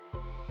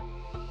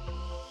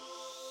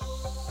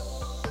Hi,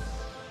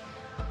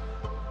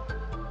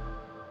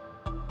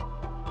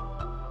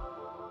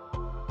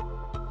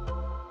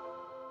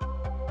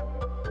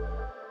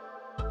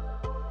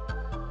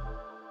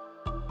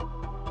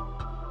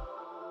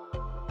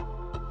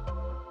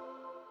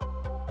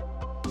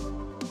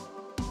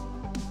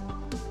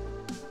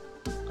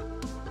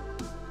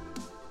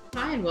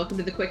 and welcome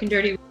to the Quick and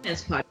Dirty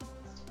Romance Podcast.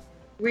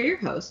 We're your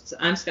hosts.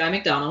 I'm Skye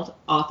McDonald,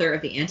 author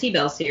of the Auntie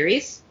Belle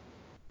series.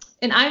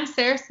 And I'm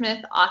Sarah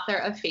Smith, author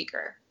of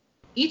Faker.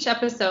 Each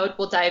episode,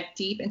 we'll dive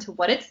deep into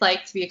what it's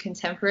like to be a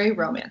contemporary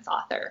romance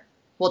author.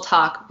 We'll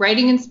talk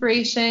writing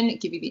inspiration,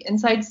 give you the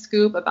inside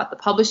scoop about the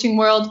publishing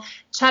world,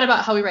 chat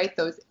about how we write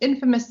those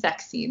infamous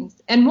sex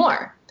scenes, and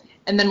more.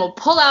 And then we'll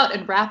pull out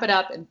and wrap it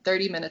up in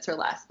 30 minutes or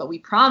less, but we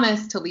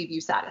promise to leave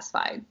you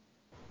satisfied.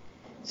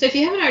 So if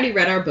you haven't already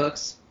read our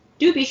books,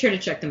 do be sure to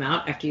check them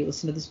out after you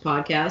listen to this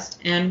podcast.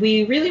 And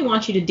we really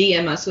want you to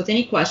DM us with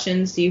any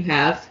questions you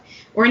have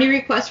or any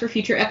requests for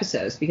future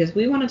episodes, because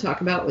we want to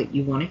talk about what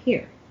you want to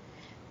hear.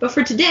 But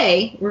for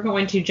today, we're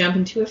going to jump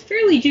into a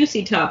fairly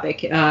juicy topic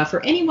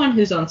for anyone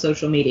who's on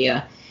social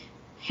media: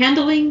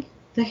 handling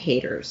the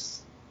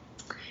haters.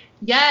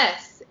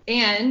 Yes,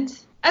 and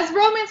as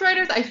romance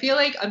writers, I feel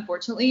like,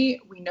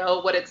 unfortunately, we know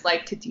what it's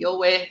like to deal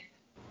with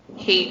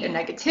hate and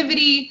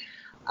negativity.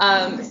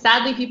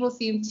 Sadly, people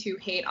seem to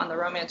hate on the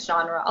romance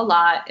genre a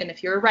lot, and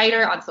if you're a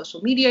writer on social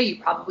media,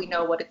 you probably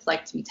know what it's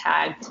like to be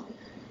tagged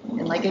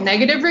in like a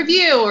negative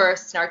review or a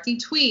snarky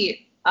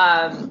tweet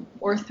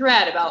or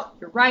thread about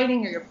your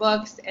writing or your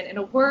books, and in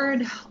a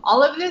word,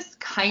 all of this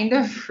kind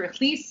of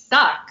really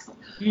sucks.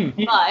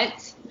 Mm-hmm.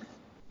 But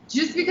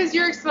just because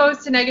you're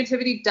exposed to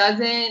negativity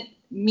doesn't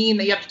mean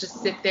that you have to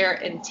just sit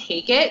there and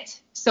take it.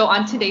 So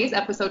on today's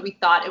episode, we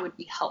thought it would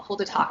be helpful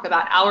to talk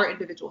about our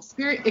individual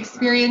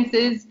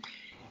experiences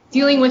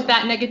dealing with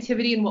that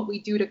negativity and what we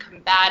do to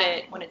combat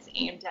it when it's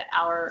aimed at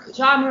our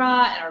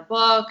genre and our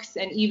books,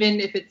 and even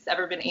if it's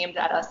ever been aimed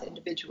at us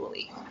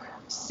individually.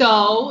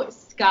 So,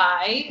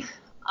 Skye,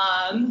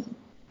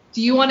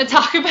 do you want to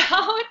talk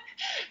about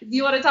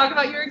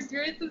your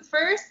experiences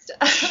first?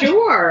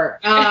 Sure,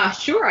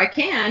 I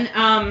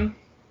can.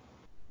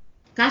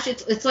 Gosh,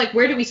 it's like,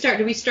 where do we start?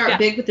 Do we start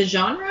big with the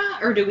genre,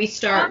 or do we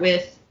start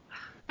with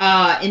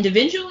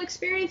individual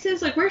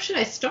experiences? Like, where should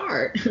I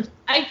start?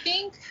 I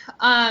think,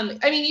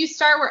 you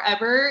start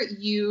wherever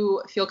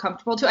you feel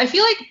comfortable to. I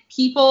feel like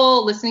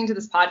people listening to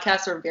this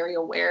podcast are very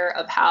aware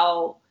of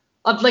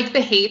like the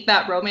hate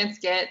that romance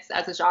gets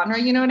as a genre,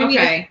 you know what I mean?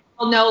 Okay.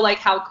 People know like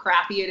how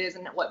crappy it is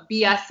and what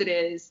BS it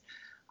is.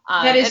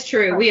 That is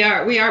true. We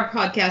are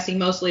podcasting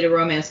mostly to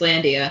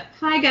Romancelandia.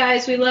 Hi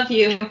guys, we love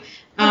you.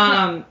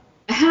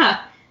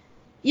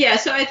 Yeah,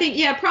 so I think,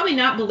 probably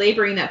not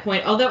belaboring that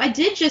point, although I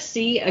did just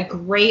see a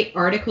great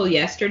article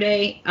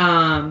yesterday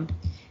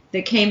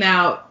that came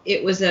out.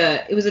 It was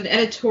an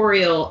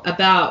editorial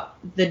about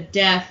the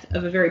death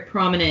of a very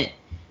prominent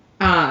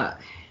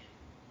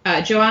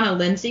Joanna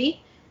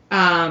Lindsay,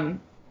 and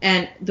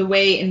the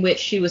way in which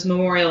she was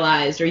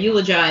memorialized or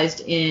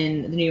eulogized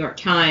in the New York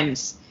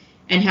Times,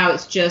 and how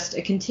it's just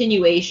a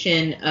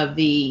continuation of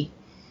the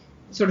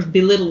sort of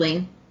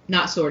belittling,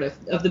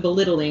 of the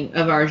belittling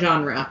of our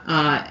genre,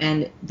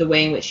 and the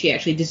way in which she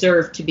actually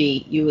deserved to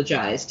be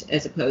eulogized,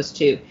 as opposed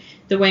to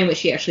the way in which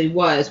she actually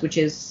was, which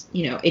is,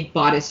 a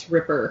bodice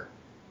ripper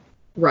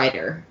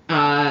writer,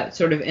 I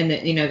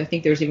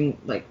think there's even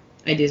like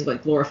ideas of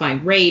like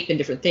glorifying rape and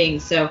different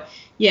things. So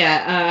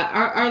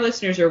our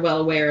listeners are well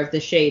aware of the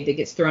shade that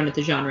gets thrown at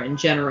the genre in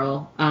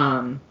general,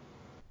 and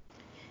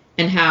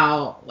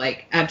how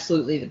like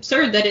absolutely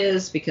absurd that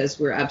is, because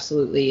we're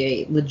absolutely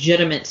a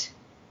legitimate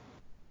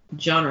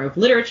genre of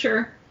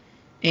literature,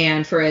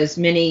 and for as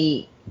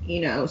many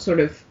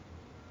for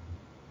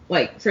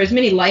as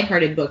many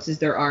lighthearted books as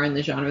there are in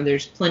the genre,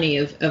 there's plenty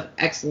of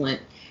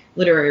excellent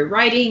literary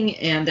writing,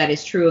 and that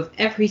is true of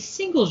every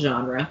single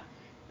genre,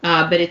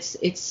 but it's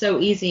so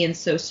easy and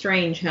so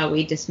strange how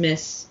we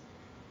dismiss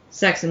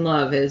sex and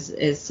love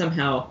as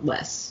somehow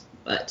less.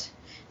 But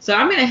so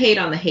I'm gonna hate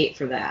on the hate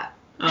for that.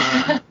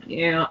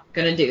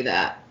 Gonna do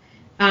that.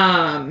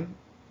 I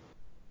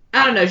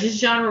don't know, just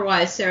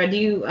genre-wise, Sarah, do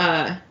you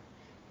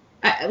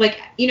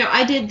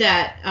I did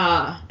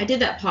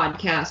that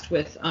podcast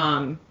with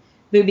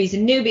Boobies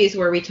and Newbies,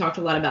 where we talked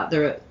a lot about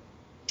the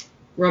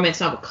romance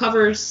novel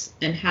covers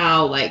and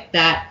how like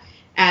that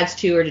adds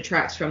to or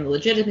detracts from the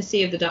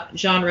legitimacy of the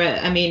genre.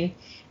 I mean,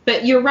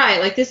 but you're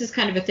right, like this is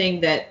kind of a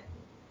thing that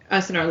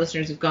us and our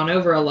listeners have gone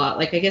over a lot.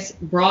 Like, I guess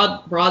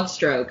broad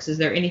strokes, is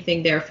there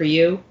anything there for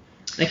you?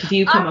 Like, have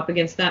you come up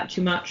against that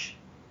too much?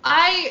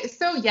 The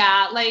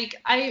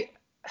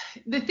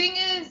thing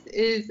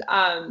is,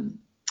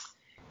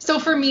 so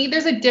for me,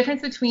 there's a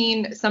difference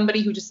between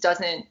somebody who just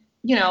doesn't,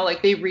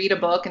 like they read a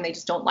book and they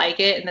just don't like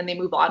it and then they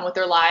move on with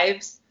their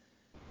lives.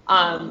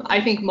 I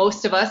think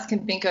most of us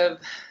can think of,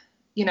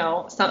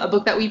 a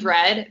book that we've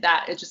read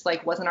that it just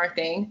like wasn't our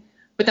thing,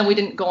 but then we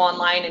didn't go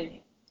online and,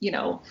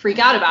 freak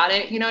out about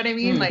it. You know what I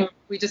mean? Mm-hmm. Like,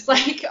 we just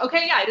like,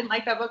 okay, yeah, I didn't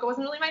like that book. It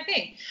wasn't really my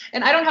thing.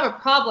 And I don't have a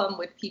problem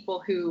with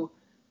people who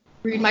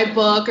read my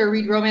book or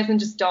read romance and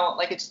just don't,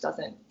 like, it just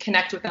doesn't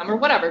connect with them or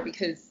whatever,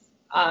 because,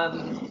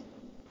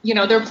 you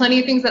know, there are plenty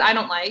of things that I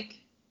don't like.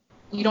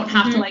 You don't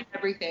have to like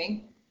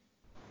everything.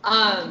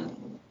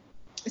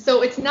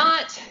 So it's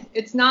not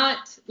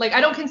like,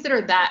 I don't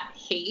consider that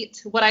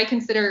hate. What I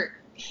consider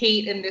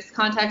hate in this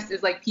context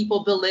is like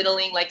people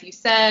belittling, like you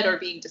said, or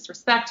being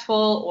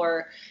disrespectful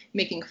or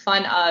making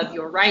fun of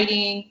your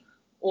writing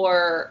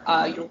or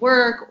your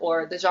work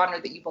or the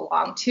genre that you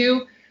belong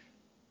to.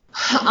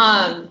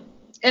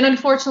 And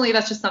unfortunately,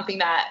 that's just something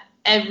that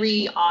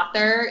every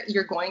author,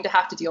 you're going to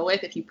have to deal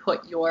with if you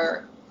put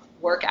your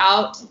work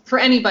out for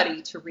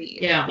anybody to read.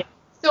 Yeah.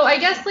 So I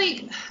guess,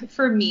 like,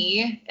 for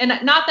me, and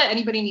not that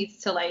anybody needs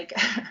to, like,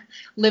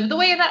 live the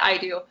way that I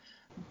do,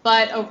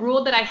 but a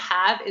rule that I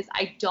have is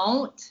I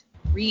don't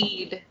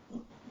read,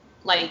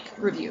 like,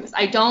 reviews.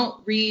 I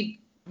don't read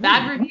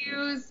bad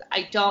reviews.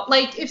 I don't,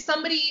 like, if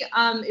somebody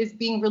is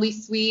being really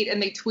sweet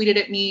and they tweeted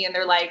at me and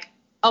they're like,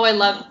 oh, I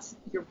loved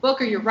your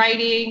book or your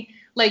writing,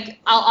 like,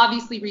 I'll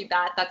obviously read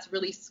that. That's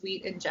really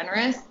sweet and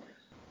generous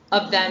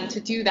of them to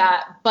do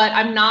that. But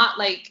I'm not,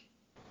 like,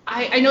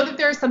 I know that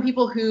there are some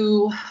people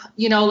who,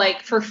 you know,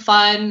 like, for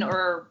fun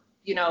or,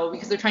 you know,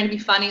 because they're trying to be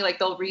funny, like,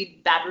 they'll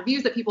read bad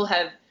reviews that people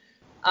have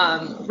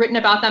written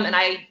about them, and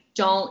I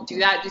don't do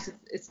that.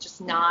 It's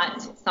just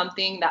not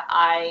something that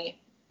I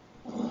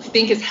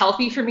think is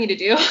healthy for me to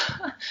do.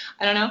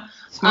 I don't know.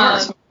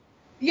 Smart.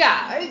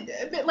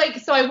 But, like,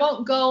 so I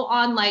won't go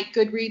on, like,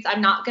 Goodreads.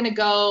 I'm not going to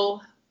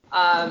go,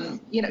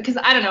 you know, because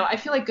I don't know. I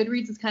feel like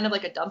Goodreads is kind of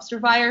like a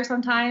dumpster fire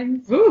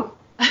sometimes. Ooh.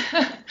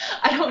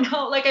 I don't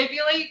know. Like, I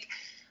feel like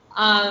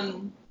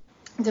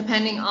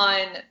depending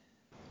on,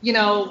 you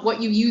know,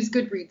 what you use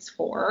Goodreads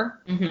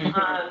for,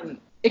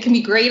 it can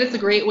be great. It's a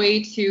great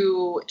way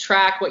to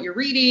track what you're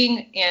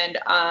reading.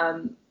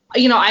 And,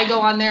 you know, I go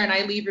on there and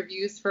I leave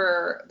reviews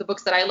for the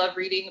books that I love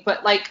reading.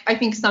 But, like, I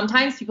think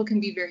sometimes people can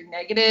be very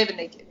negative and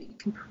they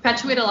can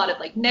perpetuate a lot of,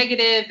 like,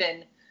 negative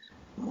and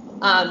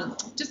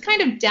just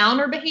kind of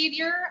downer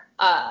behavior.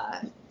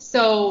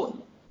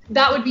 So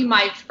that would be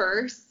my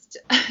first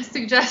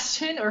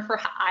suggestion, or for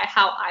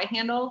how I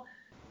handle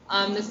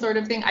this sort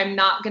of thing. I'm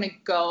not going to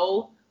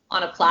go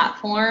on a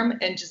platform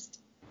and just,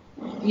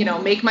 you know,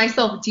 make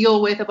myself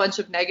deal with a bunch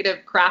of negative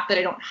crap that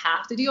I don't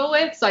have to deal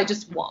with. So I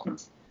just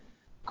won't.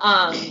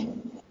 I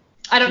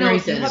don't know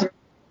if you have a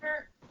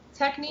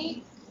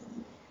technique.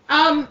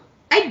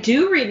 I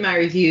do read my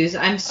reviews.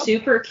 I'm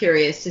super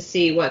curious to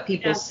see what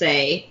people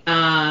say.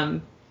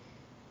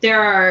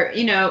 There are,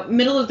 you know,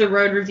 middle of the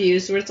road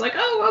reviews where it's like,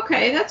 oh,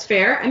 okay, that's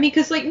fair. I mean,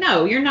 because, like,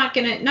 no, not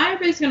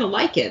everybody's gonna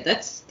like it.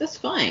 That's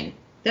fine.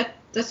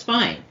 That's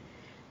fine.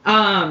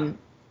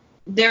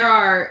 There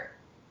are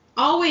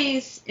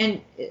always,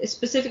 and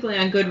specifically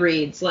on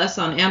Goodreads, less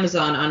on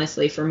Amazon,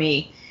 honestly, for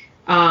me,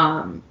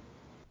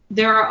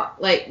 there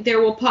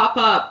will pop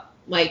up,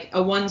 like,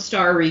 a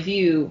 1-star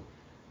review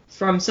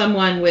from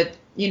someone with,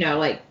 you know,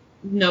 like,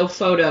 no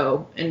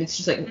photo, and it's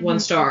just like 1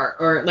 star.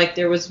 Or, like,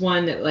 there was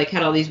one that, like,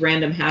 had all these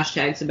random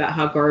hashtags about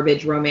how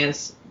garbage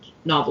romance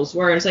novels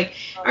were. It's like,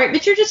 all right,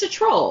 but you're just a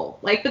troll.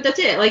 Like, but that's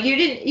it. Like, you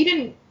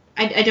didn't.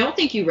 I don't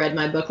think you read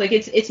my book. Like,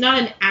 it's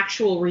not an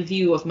actual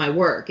review of my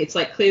work. It's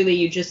like, clearly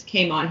you just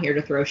came on here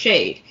to throw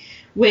shade,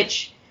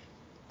 which,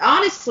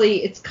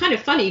 honestly, it's kind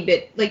of funny,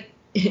 but, like,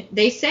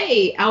 they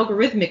say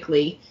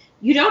algorithmically,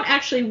 you don't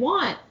actually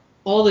want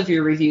all of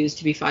your reviews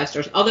to be 5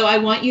 stars. Although I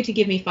want you to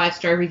give me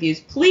 5-star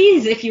reviews,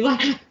 please, if you like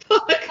my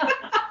book.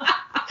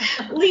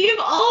 Leave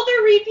all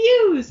the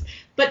reviews.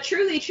 But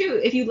truly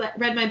true, if you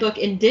read my book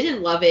and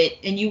didn't love it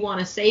and you want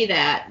to say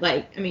that,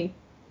 like, I mean,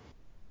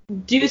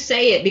 do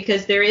say it,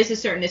 because there is a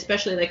certain,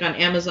 especially like on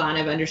Amazon,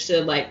 I've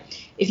understood, like,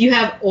 if you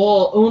have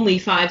only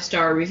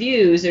 5-star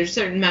reviews, there's a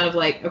certain amount of,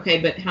 like, okay,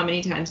 but how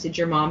many times did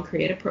your mom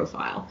create a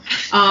profile?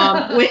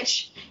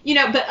 Which, you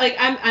know, but, like,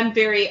 I'm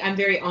very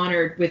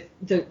honored with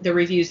the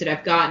reviews that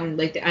I've gotten.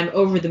 Like, I'm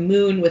over the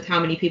moon with how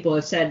many people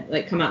have said,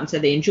 like, come out and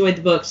said they enjoyed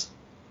the books.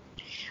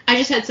 I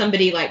just had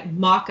somebody, like,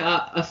 mock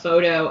up a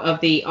photo of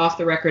the off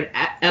the record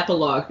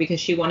epilogue because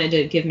she wanted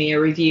to give me a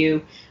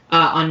review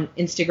on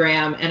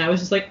Instagram, and I was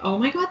just like, oh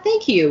my god,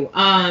 thank you.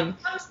 Oh,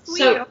 sweet.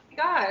 So, oh my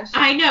gosh.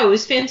 I know, it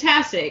was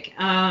fantastic.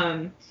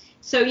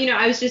 So, you know,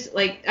 I was just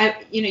like,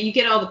 you know, you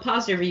get all the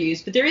positive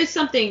reviews, but there is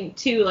something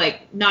to,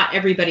 like, not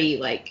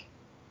everybody's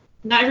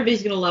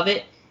gonna love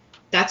it.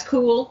 That's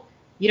cool.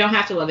 You don't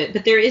have to love it,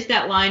 but there is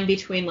that line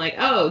between, like,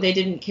 oh, they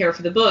didn't care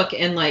for the book,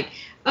 and, like,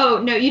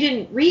 oh, no, you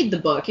didn't read the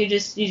book. You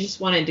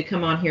just wanted to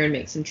come on here and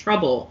make some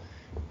trouble.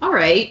 All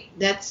right,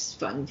 that's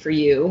fun for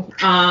you.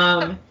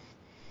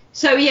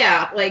 So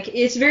yeah, like,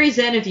 it's very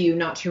zen of you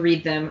not to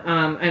read them.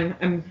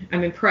 I'm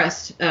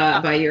impressed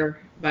by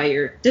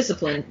your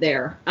discipline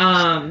there.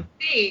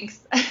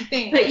 Thanks.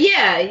 But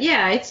yeah,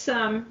 it's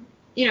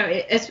you know,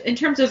 it's, in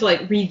terms of,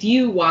 like,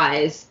 review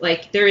wise,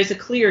 like, there is a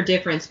clear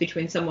difference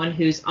between someone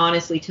who's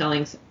honestly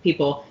telling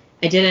people,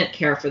 I didn't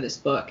care for this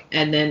book,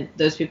 and then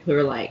those people who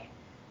are like,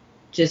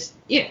 just,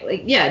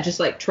 just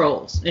like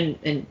trolls,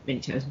 and many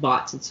times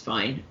bots. It's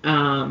fine.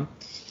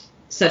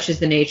 Such is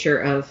the nature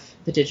of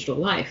the digital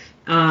life.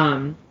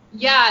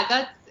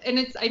 Yeah,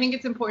 I think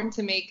it's important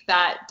to make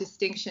that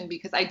distinction,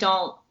 because I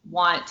don't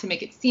want to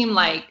make it seem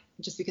like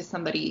just because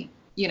somebody,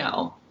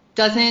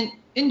 doesn't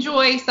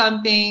enjoy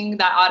something,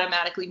 that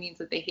automatically means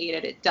that they hate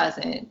it. It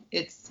doesn't.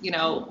 It's,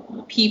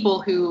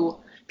 people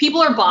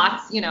are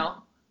bots,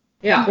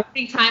 Yeah. who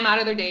take time out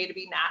of their day to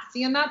be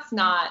nasty, and that's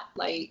not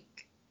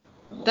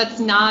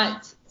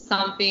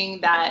something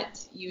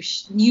that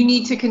you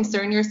need to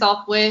concern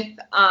yourself with.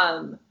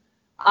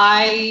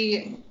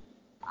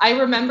 I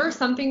remember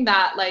something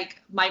that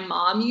like my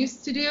mom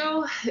used to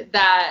do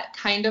that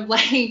kind of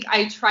like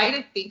I try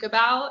to think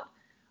about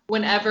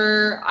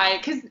whenever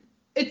because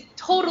it's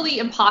totally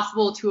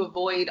impossible to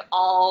avoid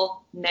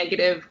all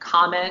negative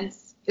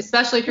comments,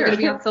 especially if you're going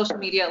to be on social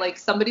media. Like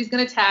somebody's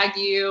going to tag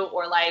you,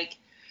 or like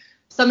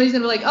somebody's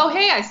going to be like, oh,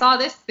 hey, I saw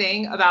this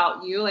thing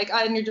about you. Like,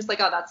 and you're just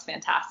like, oh, that's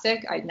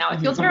fantastic. Now I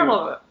feel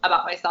terrible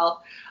about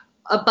myself.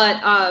 But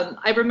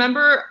I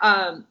remember,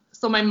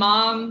 so my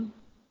mom,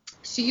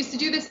 she used to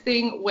do this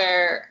thing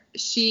where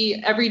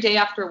every day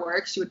after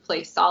work, she would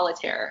play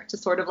solitaire to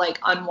sort of like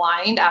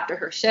unwind after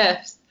her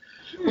shifts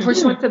before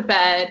she went to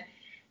bed.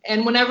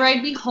 And whenever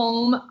I'd be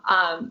home,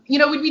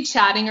 we'd be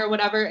chatting or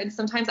whatever. And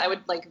sometimes I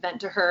would like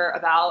vent to her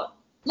about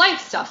life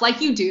stuff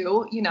like you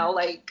do,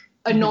 like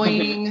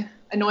annoying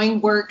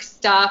work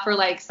stuff, or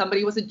like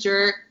somebody was a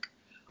jerk,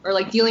 or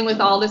like dealing with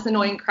all this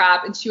annoying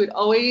crap. And she would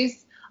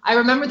always, I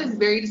remember this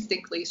very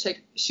distinctly.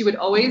 She would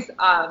always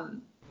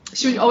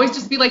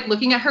just be like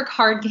looking at her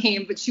card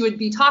game, but she would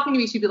be talking to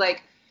me. She'd be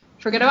like,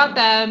 forget about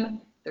them.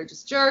 They're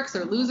just jerks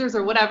or losers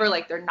or whatever.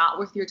 Like they're not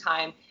worth your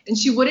time. And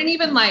she wouldn't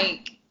even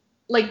like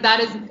that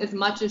is as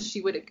much as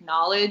she would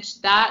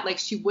acknowledge that, like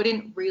she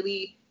wouldn't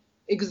really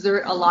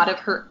exert a lot of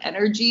her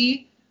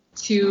energy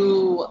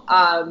to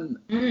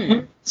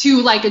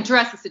like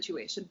address the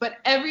situation. But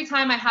every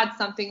time I had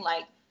something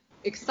like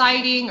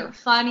exciting or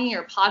funny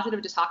or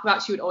positive to talk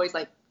about, she would always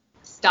like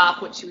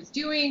stop what she was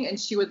doing, and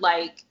she would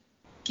like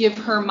give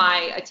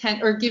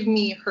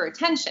me her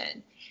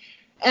attention.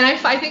 And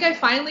I think I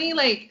finally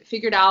like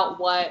figured out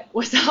what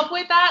was up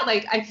with that.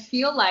 Like I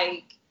feel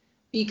like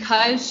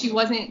because she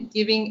wasn't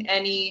giving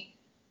any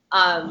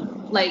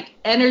like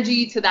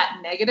energy to that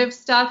negative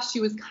stuff,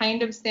 she was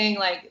kind of saying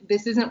like,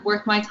 this isn't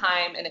worth my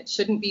time, and it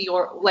shouldn't be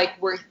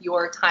worth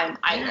your time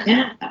either.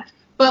 Yeah.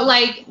 But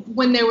like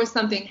when there was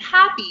something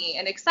happy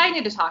and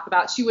exciting to talk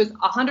about, she was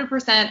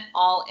 100%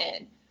 all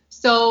in.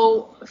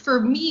 So for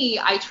me,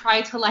 I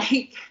try to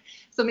like,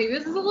 so maybe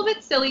this is a little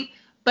bit silly,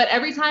 but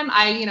every time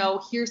I,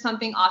 hear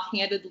something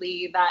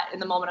offhandedly that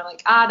in the moment I'm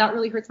like, that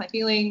really hurts my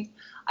feelings,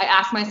 I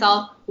ask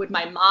myself, would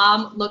my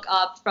mom look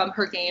up from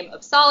her game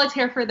of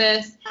solitaire for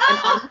this?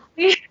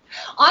 And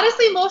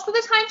honestly, most of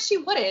the time she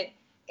wouldn't.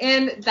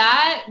 And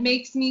that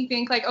makes me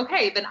think like,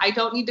 okay, then I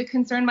don't need to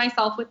concern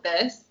myself with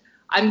this.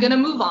 I'm going to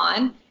move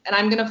on, and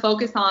I'm going to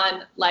focus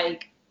on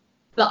like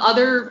the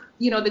other,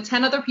 the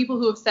 10 other people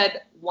who have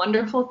said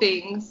wonderful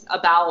things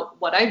about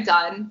what I've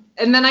done.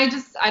 And then I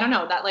don't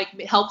know, that like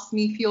helps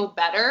me feel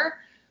better.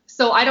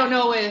 So I don't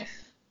know if.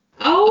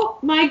 Oh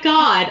my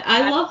God.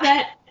 I love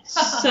that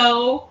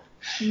so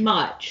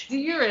much. Do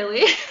you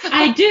really?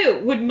 I do.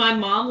 Would my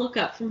mom look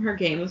up from her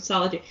game of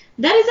solitaire?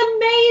 That is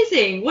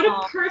amazing. What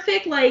a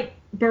perfect like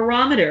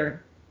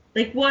barometer.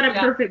 Like what a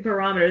perfect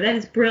barometer. That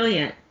is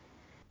brilliant.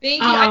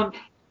 Thank you. I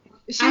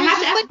have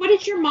to ask, what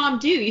did your mom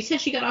do? You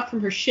said she got off from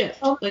her shift.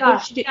 Oh like, gosh, what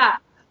did she do? Yeah.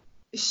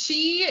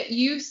 She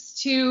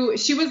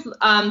was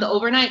the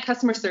overnight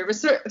customer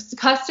service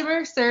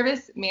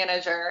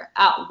manager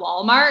at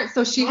Walmart.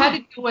 So she had to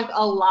deal with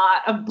a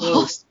lot of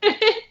bullshit.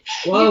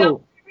 Whoa. You know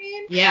what I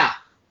mean? Yeah.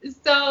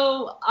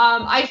 So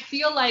I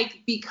feel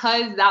like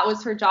because that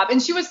was her job,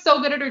 and she was so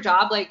good at her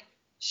job, like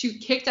she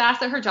kicked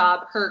ass at her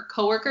job. Her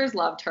coworkers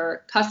loved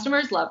her.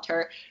 Customers loved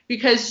her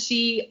because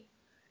she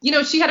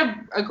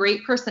had a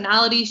great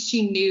personality.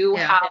 She knew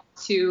how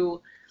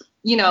to,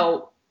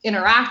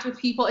 interact with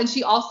people. And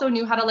she also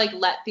knew how to like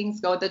let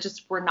things go that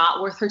just were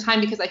not worth her time,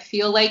 because I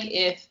feel like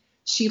if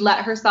she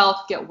let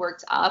herself get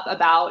worked up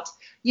about,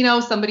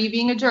 somebody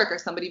being a jerk or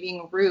somebody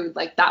being rude,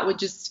 like that would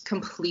just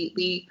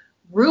completely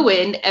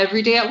ruin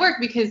every day at work,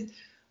 because,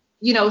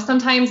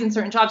 sometimes in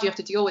certain jobs you have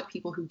to deal with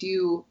people who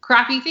do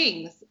crappy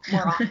things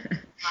more often.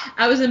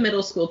 I was a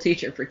middle school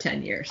teacher for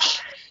 10 years.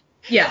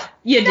 Yeah,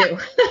 you do.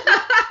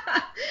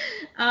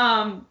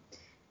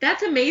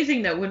 That's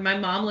amazing, though. Would my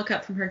mom look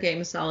up from her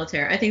game of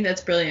solitaire? I think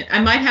that's brilliant. I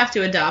might have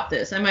to adopt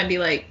this. I might be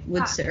like,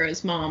 would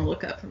Sarah's mom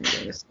look up from her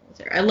game of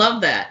solitaire? I love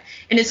that.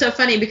 And it's so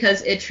funny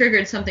because it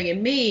triggered something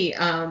in me.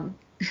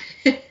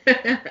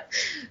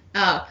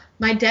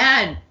 My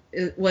dad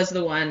was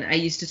the one I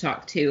used to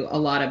talk to a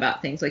lot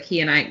about things. Like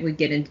he and I would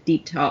get into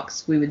deep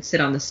talks. We would sit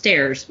on the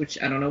stairs,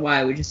 which I don't know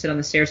why. We just sit on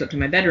the stairs up to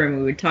my bedroom.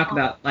 We would talk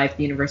about life,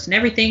 the universe, and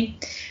everything.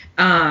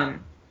 And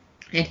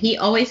he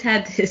always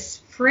had this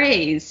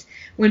phrase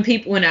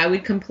when I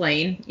would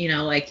complain,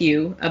 like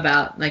you,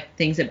 about like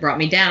things that brought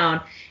me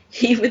down,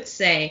 he would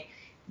say,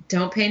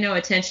 "Don't pay no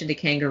attention to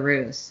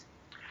kangaroos."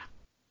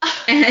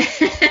 And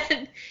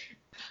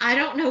I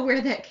don't know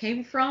where that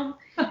came from.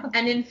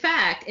 And in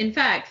fact,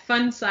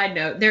 fun side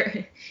note,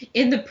 there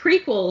in the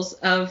prequels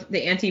of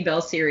the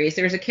Anti-Bell series,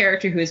 there's a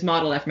character who is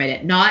modeled after my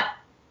dad. Not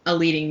a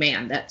leading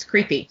man, that's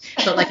creepy,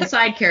 but like a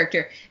side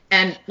character.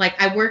 And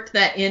like I worked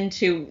that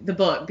into the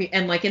book,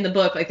 and like in the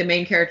book, like the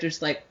main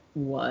character's like,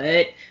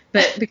 what?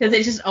 But because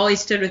it just always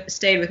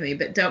stayed with me.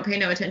 But don't pay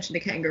no attention to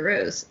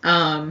kangaroos.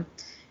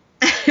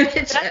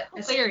 That's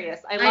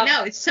hilarious. I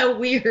know, it's so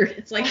weird.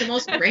 It's like the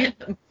most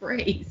random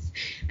phrase.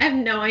 I have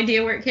no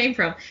idea where it came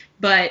from,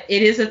 but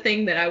it is a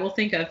thing that I will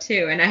think of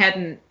too. And that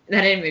hadn't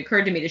even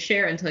occurred to me to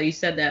share until you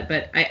said that,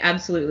 but I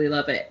absolutely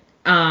love it.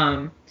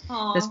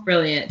 That's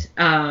brilliant.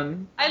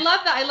 I love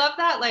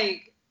that.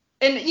 Like,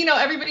 and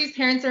everybody's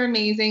parents are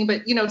amazing,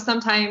 but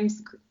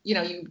sometimes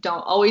you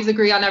don't always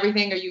agree on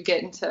everything, or you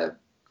get into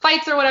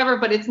fights or whatever,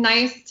 but it's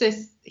nice to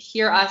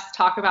hear us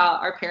talk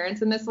about our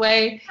parents in this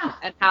way,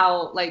 and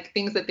how like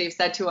things that they've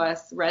said to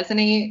us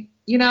resonate,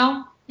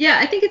 Yeah,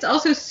 I think it's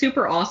also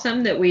super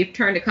awesome that we've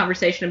turned a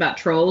conversation about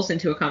trolls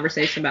into a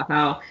conversation about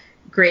how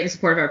great and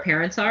supportive our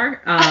parents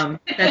are.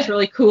 That's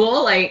really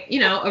cool, like,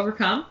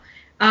 overcome.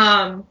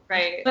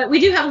 Right. But we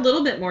do have a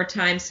little bit more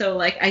time, so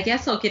like I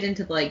guess I'll get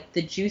into like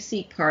the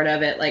juicy part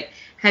of it. Like,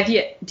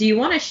 do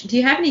you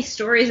have any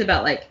stories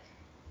about like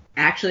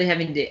actually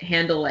having to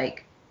handle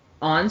like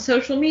on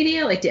social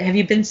media? Like, have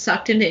you been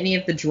sucked into any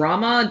of the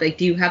drama? Like,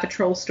 do you have a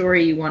troll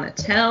story you want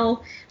to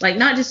tell? Like,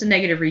 not just a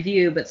negative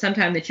review, but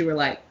sometime that you were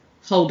like,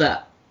 hold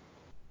up.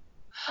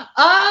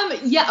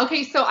 Yeah,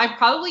 okay, so I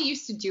probably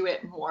used to do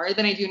it more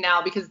than I do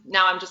now, because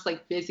now I'm just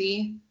like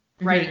busy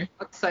writing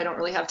books, so I don't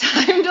really have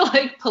time to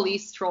like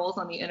police trolls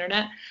on the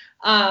internet.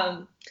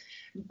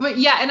 But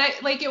yeah, and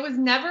it was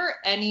never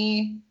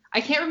I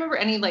can't remember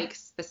any like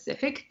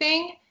specific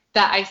thing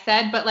that I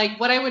said, but like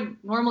what I would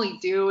normally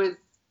do is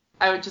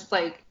I would just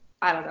like,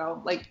 I don't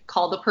know, like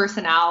call the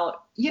person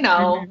out,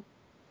 and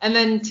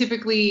then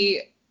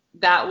typically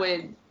that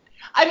would,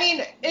 I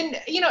mean, and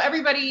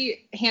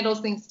everybody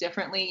handles things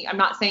differently. I'm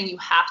not saying you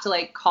have to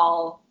like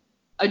call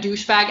a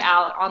douchebag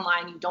out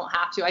online. You don't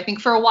have to. I think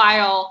for a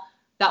while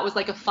that was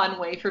like a fun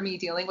way for me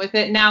dealing with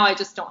it. Now I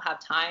just don't have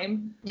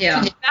time to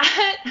do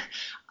that.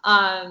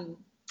 I'd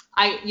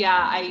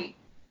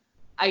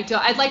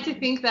like to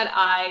think that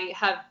I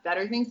have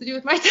better things to do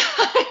with my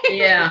time.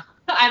 Yeah.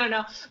 I don't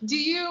know.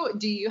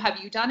 Have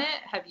you done it?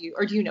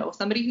 Or do you know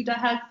somebody who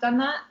has done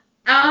that?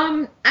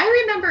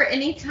 I remember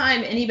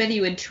anytime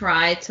anybody would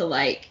try to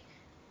like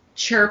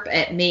chirp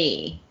at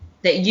me,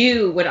 that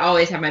you would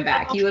always have my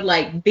back. You would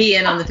like be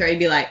in on the thread. You'd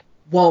be like,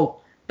 whoa.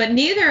 But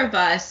neither of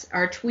us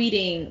are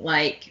tweeting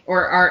like,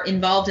 or are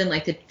involved in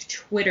like the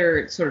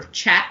Twitter sort of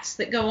chats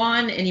that go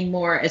on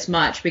anymore as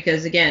much,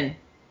 because again,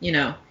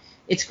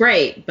 it's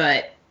great,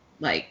 but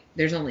like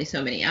there's only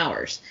so many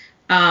hours.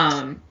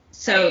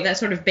 So that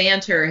sort of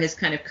banter has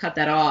kind of cut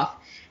that off.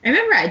 I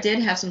remember I did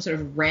have some sort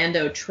of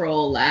rando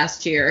troll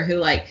last year who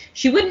like,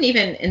 she wouldn't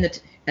even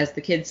as the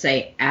kids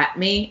say, at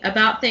me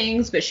about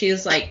things, but she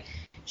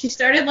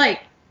started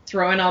like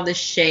throwing all this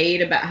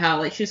shade about how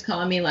like she was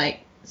calling me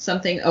like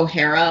something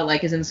O'Hara,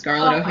 like as in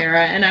Scarlett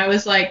O'Hara. And I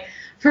was like,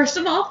 first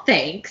of all,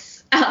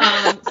 thanks.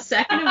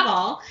 Second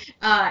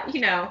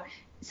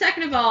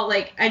of all,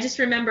 like, I just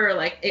remember,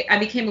 like, I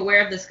became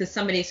aware of this because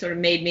somebody sort of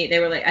they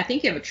were like, I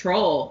think you have a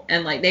troll.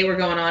 And, like, they were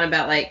going on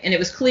about, like, and it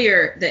was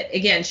clear that,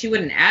 again, she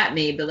wouldn't at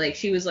me, but, like,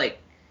 she was, like,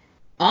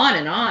 on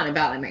and on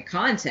about, like, my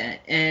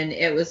content. And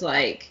it was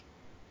like,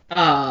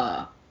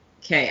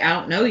 okay, I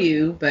don't know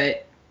you,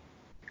 but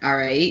all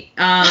right.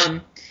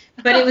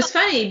 But it was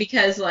funny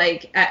because,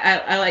 like,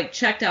 I like,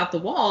 checked out the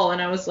wall,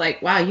 and I was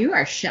like, wow, you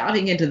are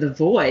shouting into the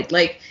void.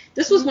 Like,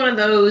 this was one of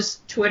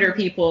those Twitter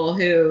people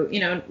who,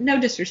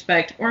 no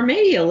disrespect, or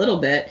maybe a little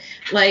bit,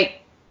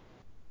 like,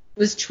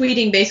 was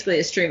tweeting basically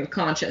a stream of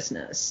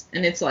consciousness.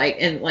 And it's like,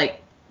 and,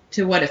 like,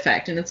 to what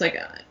effect? And it's like,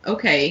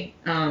 okay,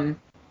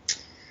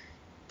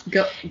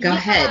 go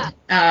ahead.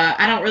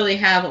 I don't really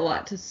have a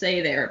lot to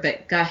say there,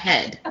 but go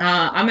ahead.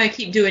 I'm going to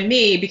keep doing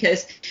me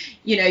because,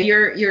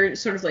 you're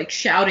sort of like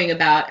shouting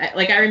about,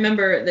 like, I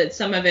remember that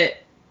some of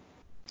it,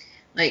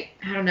 like,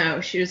 I don't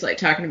know, she was like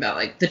talking about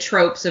like the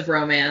tropes of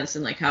romance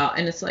and like how,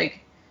 and it's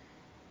like,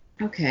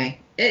 okay,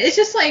 it's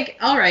just like,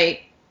 all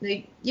right,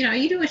 like,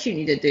 you do what you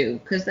need to do,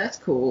 because that's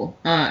cool,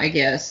 I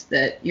guess,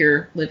 that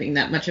you're living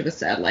that much of a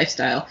sad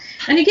lifestyle.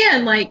 And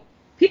again, like,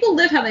 people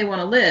live how they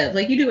want to live.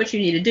 Like, you do what you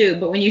need to do.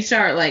 But when you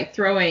start, like,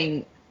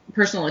 throwing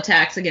personal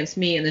attacks against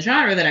me and the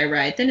genre that I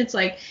write, then it's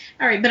like,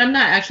 all right, but I'm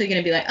not actually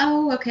going to be like,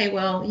 oh, okay,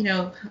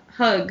 well,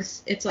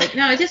 hugs. It's like,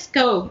 no, just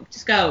go.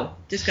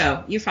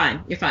 You're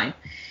fine.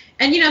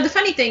 And, the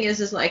funny thing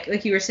is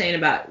like you were saying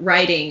about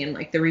writing and,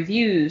 like, the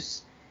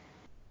reviews,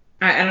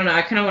 I don't know,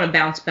 I kind of want to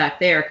bounce back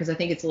there because I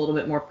think it's a little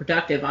bit more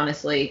productive,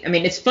 honestly. I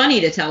mean, it's funny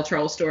to tell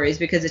troll stories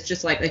because it's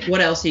just like,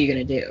 what else are you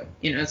going to do?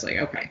 It's like,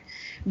 okay.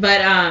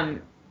 But,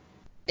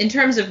 in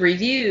terms of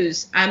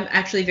reviews, I'm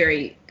actually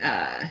very,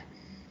 I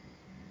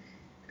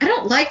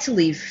don't like to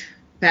leave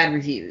bad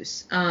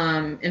reviews.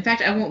 In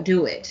fact, I won't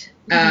do it.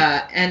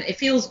 And it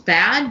feels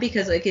bad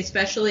because, like,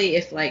 especially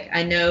if, like,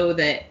 I know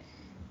that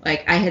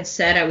like I had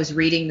said I was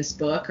reading this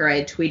book, or I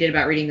had tweeted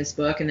about reading this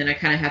book, and then I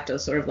kind of have to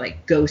sort of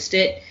like ghost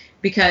it,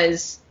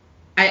 because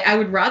I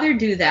would rather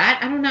do that.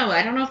 I don't know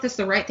if that's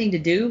the right thing to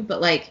do, but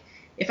like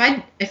if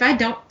I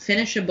don't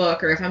finish a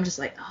book, or if I'm just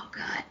like, oh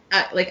God,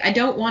 I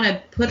don't want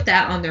to put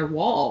that on their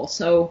wall.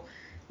 So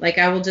like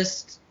I will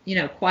just,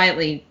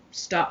 quietly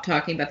stop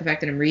talking about the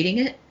fact that I'm reading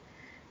it.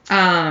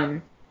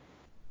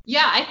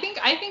 Yeah, I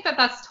think that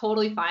that's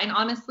totally fine,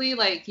 honestly.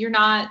 Like, you're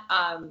not,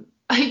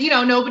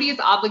 nobody is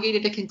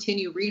obligated to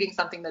continue reading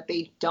something that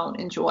they don't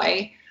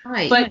enjoy.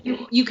 Right. But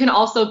you can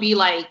also be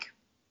like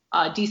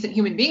a decent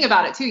human being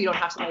about it too. You don't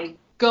have to like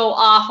go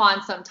off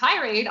on some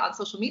tirade on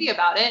social media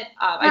about it.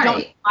 I don't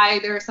know why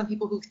there are some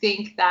people who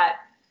think that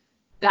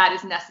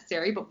is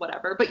necessary, but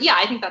whatever. But yeah,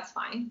 I think that's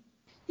fine.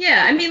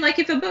 Yeah, I mean, like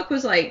if a book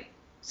was like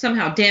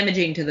somehow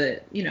damaging to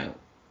the,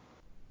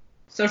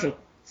 social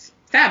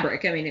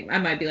fabric, I mean, I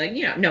might be like,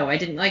 no, I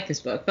didn't like this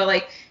book. But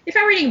like if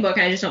I'm reading a book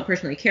and I just don't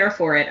personally care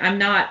for it, I'm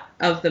not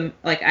of the,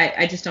 like,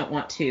 I just don't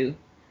want to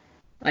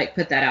like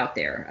put that out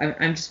there.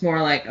 I'm just more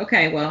like,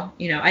 okay, well,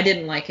 I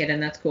didn't like it,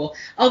 and that's cool.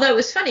 Although it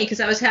was funny because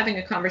I was having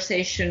a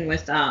conversation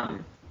with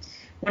one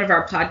of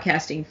our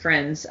podcasting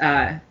friends,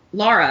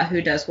 Laura,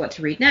 who does What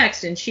to Read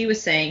Next, and she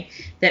was saying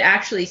that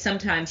actually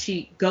sometimes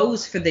she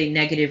goes for the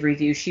negative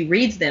reviews. She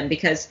reads them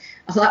because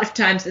a lot of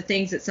times the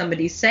things that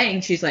somebody's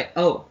saying, she's like,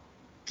 oh,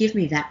 give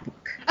me that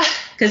book.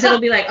 Because it'll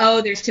be like,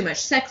 oh, there's too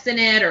much sex in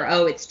it, or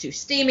oh, it's too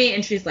steamy,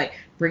 and she's like,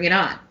 bring it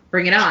on.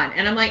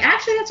 And I'm like,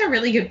 actually, that's a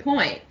really good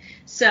point.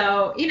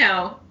 So,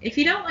 if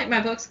you don't like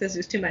my books because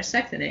there's too much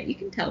sex in it, you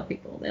can tell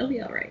people. They'll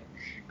be all right.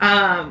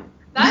 I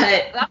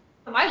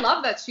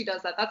love that she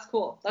does that. That's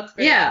cool. That's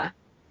great. Yeah.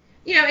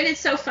 And it's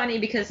so funny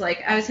because,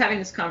 like, I was having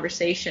this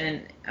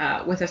conversation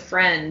with a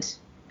friend.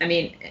 I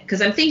mean,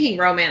 because I'm thinking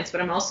romance,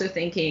 but I'm also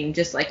thinking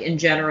just, like, in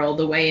general,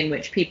 the way in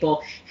which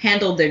people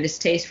handled their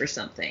distaste for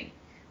something.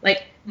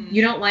 Like,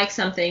 you don't like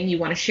something, you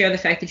want to share the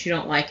fact that you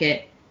don't like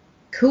it.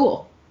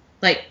 Cool.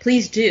 Like,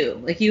 please do.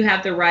 Like, you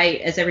have the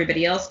right, as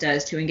everybody else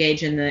does, to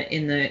engage in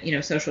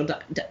the social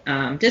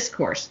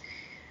discourse.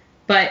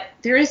 But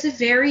there is a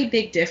very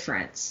big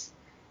difference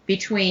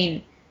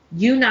between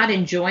you not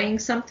enjoying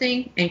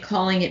something and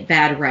calling it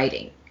bad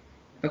writing.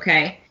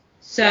 Okay?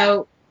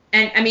 So,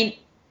 and I mean,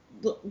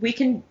 we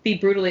can be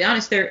brutally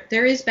honest.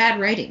 There is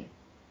bad writing.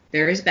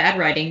 There is bad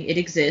writing. It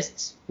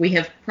exists. We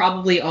have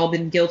probably all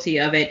been guilty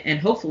of it and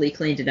hopefully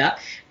cleaned it up.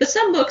 But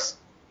some books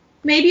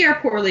maybe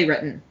are poorly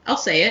written. I'll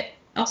say it.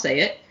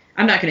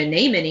 I'm not going to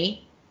name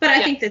any, but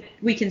I think that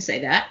we can say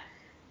that.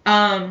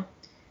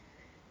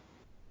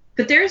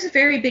 But there is a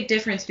very big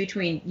difference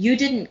between you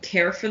didn't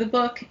care for the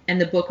book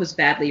and the book was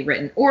badly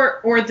written,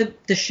 or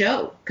the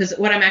show. Because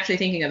what I'm actually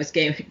thinking of is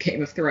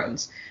Game of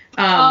Thrones,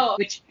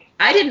 which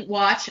I didn't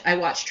watch. I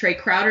watched Trey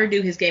Crowder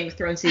do his Game of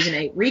Thrones season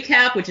 8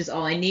 recap, which is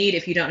all I need.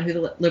 If you don't know who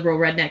the liberal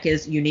redneck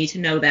is, you need to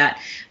know that.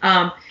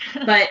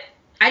 But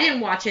I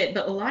didn't watch it,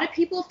 but a lot of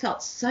people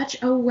felt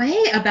such a way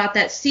about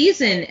that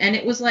season, and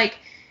it was like,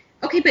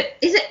 okay, but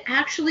is it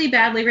actually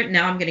badly written?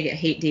 Now I'm going to get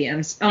hate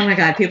DMs. Oh my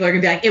God, people are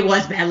going to be like, it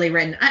was badly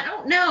written. I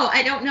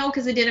don't know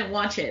because I didn't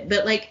watch it.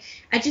 But like,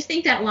 I just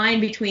think that line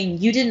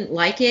between you didn't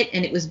like it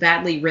and it was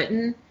badly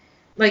written,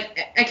 like,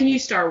 I can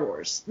use Star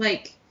Wars.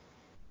 Like,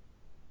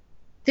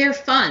 they're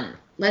fun.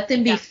 Let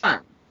them be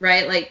fun,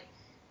 right? Like,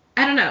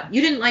 I don't know.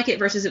 You didn't like it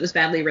versus it was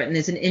badly written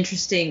is an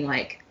interesting,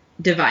 like,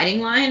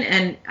 dividing line,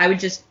 and I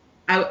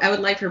would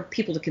like for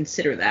people to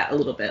consider that a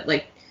little bit.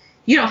 Like,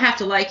 you don't have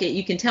to like it.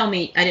 You can tell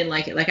me I didn't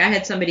like it. Like, I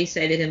had somebody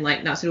say they didn't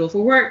like Not Suitable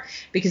for Work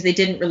because they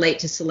didn't relate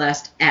to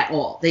Celeste at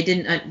all. They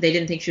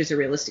didn't think she was a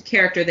realistic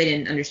character. They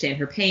didn't understand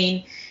her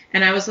pain.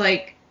 And I was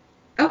like,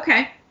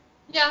 okay.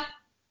 Yeah.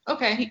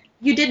 Okay.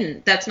 You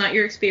didn't. That's not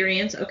your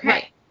experience. Okay.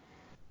 Right.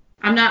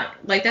 I'm not,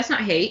 like, that's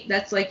not hate.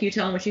 That's, like, you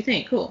telling what you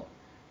think. Cool.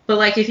 But,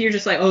 like, if you're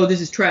just like, oh,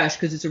 this is trash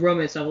because it's a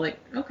romance novel, like,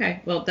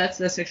 okay, well,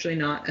 that's actually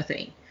not a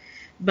thing.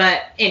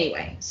 But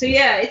anyway, so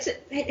yeah,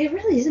 it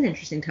really is an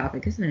interesting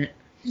topic, isn't it?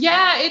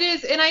 Yeah, it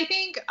is. And I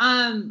think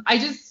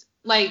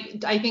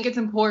I think it's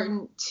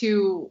important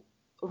to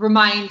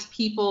remind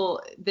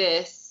people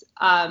this,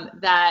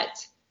 that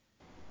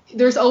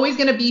there's always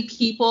going to be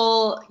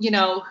people,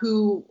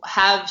 who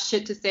have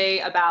shit to say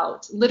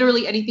about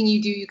literally anything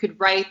you do. You could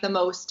write the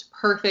most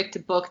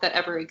perfect book that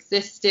ever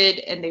existed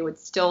and they would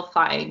still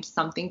find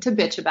something to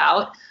bitch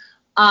about.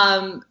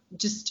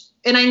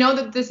 And I know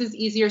that this is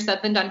easier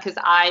said than done because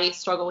I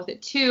struggle with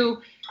it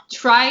too.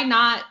 Try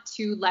not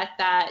to let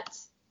that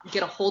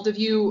get a hold of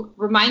you.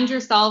 Remind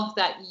yourself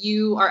that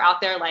you are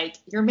out there, like,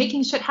 you're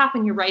making shit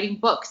happen. You're writing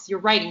books,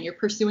 you're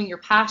pursuing your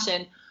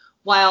passion,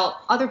 while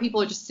other people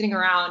are just sitting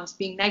around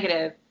being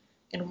negative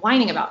and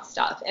whining about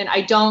stuff. And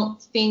I don't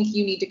think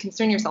you need to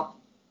concern yourself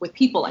with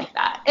people like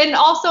that. And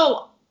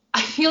also,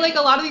 I feel like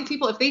a lot of these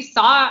people, if they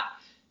saw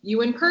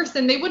you in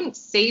person, they wouldn't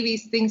say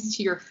these things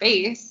to your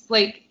face.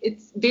 Like,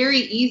 it's very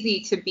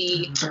easy to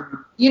be,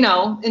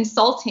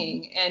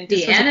 insulting and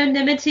the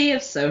anonymity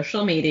of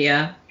social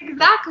media.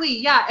 Exactly.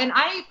 Yeah. And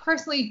I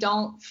personally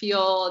don't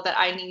feel that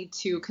I need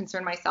to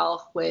concern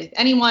myself with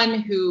anyone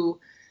who,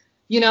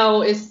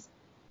 is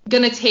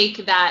going to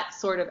take that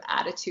sort of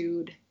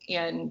attitude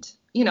and,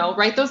 you know,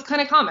 write those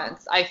kind of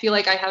comments. I feel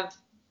like I have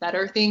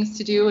better things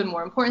to do and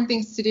more important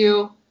things to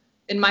do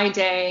in my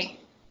day.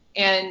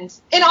 And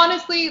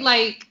honestly,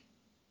 like,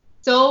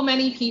 so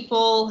many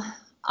people,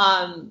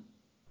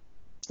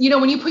 you know,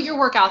 when you put your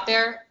work out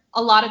there,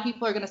 a lot of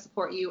people are going to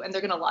support you and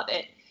they're going to love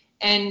it.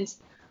 And,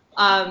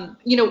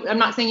 you know, I'm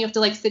not saying you have to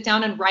like sit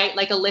down and write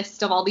like a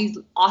list of all these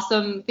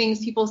awesome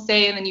things people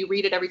say and then you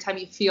read it every time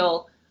you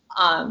feel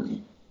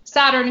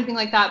sad or anything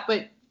like that,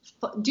 but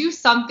do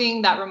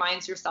something that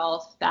reminds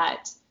yourself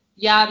that,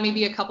 yeah,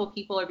 maybe a couple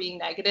people are being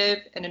negative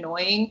and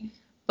annoying,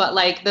 but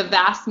like the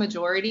vast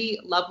majority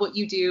love what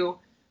you do.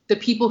 The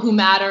people who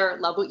matter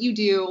love what you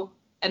do,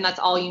 and that's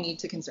all you need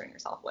to concern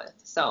yourself with.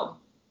 So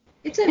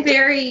it's a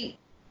very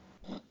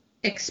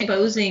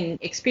exposing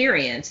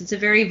experience. It's a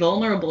very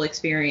vulnerable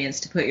experience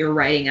to put your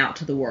writing out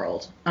to the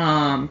world.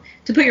 To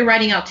put your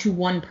writing out to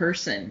one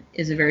person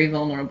is a very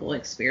vulnerable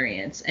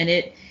experience.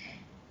 And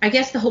I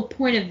guess the whole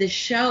point of this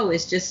show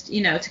is just,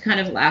 you know, to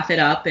kind of laugh it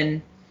up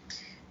and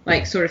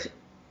like sort of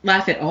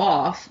laugh it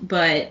off,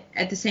 but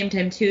at the same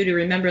time too to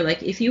remember,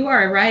 like, if you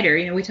are a writer,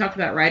 you know, we talked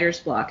about writer's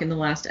block in the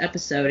last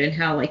episode and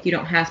how like you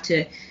don't have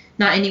to,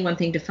 not any one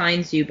thing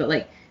defines you, but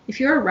like if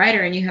you're a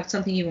writer and you have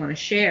something you want to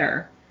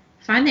share,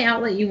 find the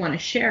outlet you want to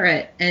share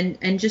it,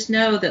 and just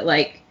know that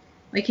like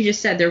you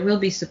just said, there will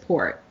be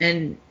support,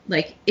 and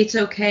like it's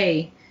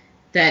okay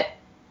that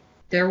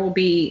there will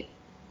be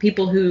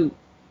people who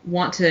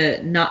want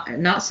to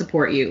not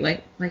support you,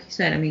 like you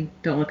said. I mean,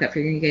 don't look up for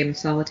your game of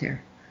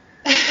solitaire.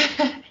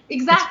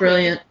 Exactly. That's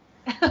brilliant.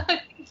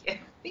 Thank you.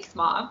 Thanks,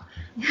 Mom.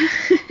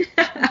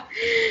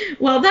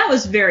 Well, that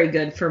was very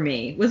good for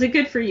me. Was it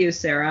good for you,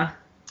 Sarah?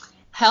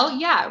 Hell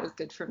yeah, it was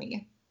good for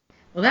me.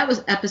 Well, that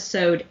was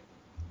episode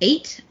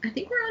 8. I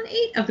think we're on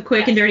 8 of the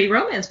Quick and Dirty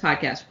Romance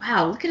podcast.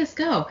 Wow, look at us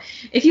go.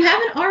 If you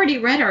haven't already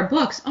read our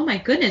books, oh my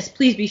goodness,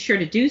 please be sure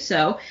to do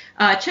so.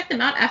 Check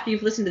them out after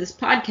you've listened to this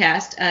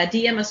podcast.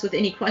 DM us with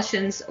any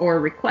questions or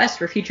requests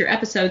for future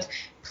episodes.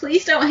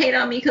 Please don't hate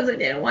on me because I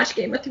didn't watch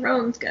Game of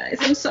Thrones, guys.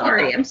 I'm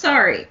sorry. I'm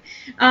sorry.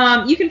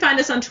 You can find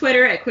us on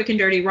Twitter at Quick and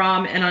Dirty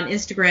Rom and on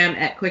Instagram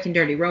at Quick and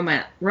Dirty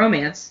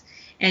Romance.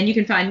 And you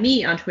can find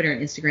me on Twitter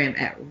and Instagram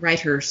at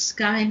writer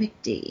Skye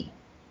McD.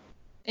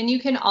 And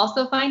you can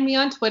also find me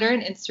on Twitter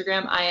and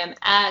Instagram. I am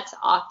at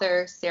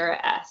author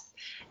Sarah S.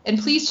 And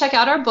please check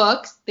out our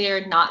books. They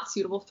are Not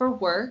Suitable for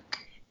Work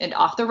and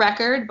Off the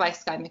Record by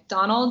Skye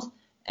McDonald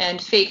and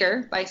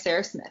Faker by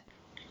Sarah Smith.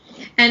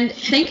 And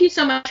thank you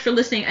so much for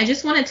listening. I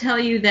just want to tell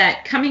you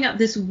that coming up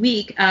this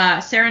week,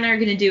 Sarah and I are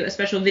going to do a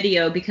special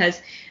video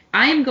because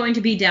I am going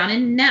to be down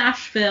in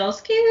Nashville,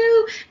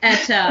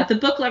 at the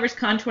Book Lovers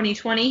Con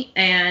 2020,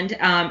 and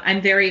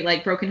I'm very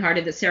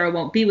brokenhearted that Sarah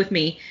won't be with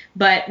me,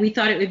 but we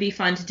thought it would be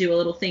fun to do a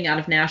little thing out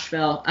of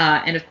Nashville,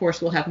 and of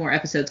course we'll have more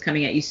episodes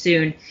coming at you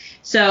soon.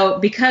 So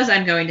because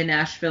I'm going to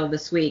Nashville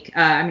this week,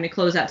 I'm going to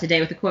close out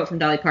today with a quote from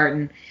Dolly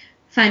Parton: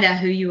 "Find out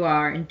who you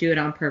are and do it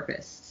on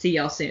purpose." See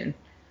y'all soon.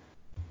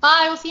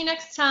 Bye. We'll see you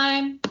next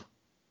time.